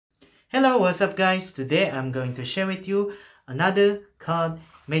Hello, what's up guys? Today I'm going to share with you another card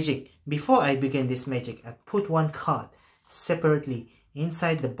magic. Before I begin this magic, I put one card separately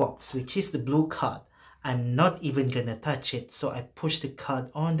inside the box, which is the blue card. I'm not even gonna touch it, so I push the card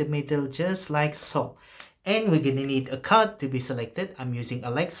on the middle just like so. And we're gonna need a card to be selected. I'm using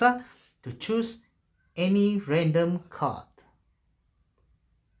Alexa to choose any random card.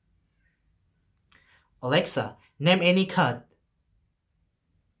 Alexa, name any card.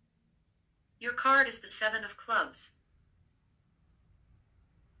 Your card is the 7 of clubs.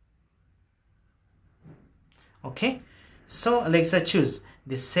 Okay, so Alexa choose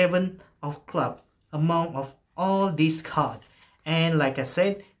the 7 of club among of all these cards. And like I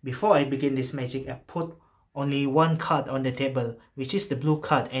said, before I begin this magic, I put only one card on the table, which is the blue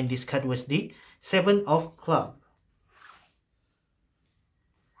card, and this card was the 7 of club.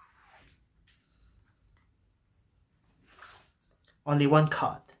 Only one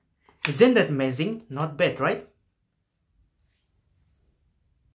card. Isn't that amazing? Not bad, right?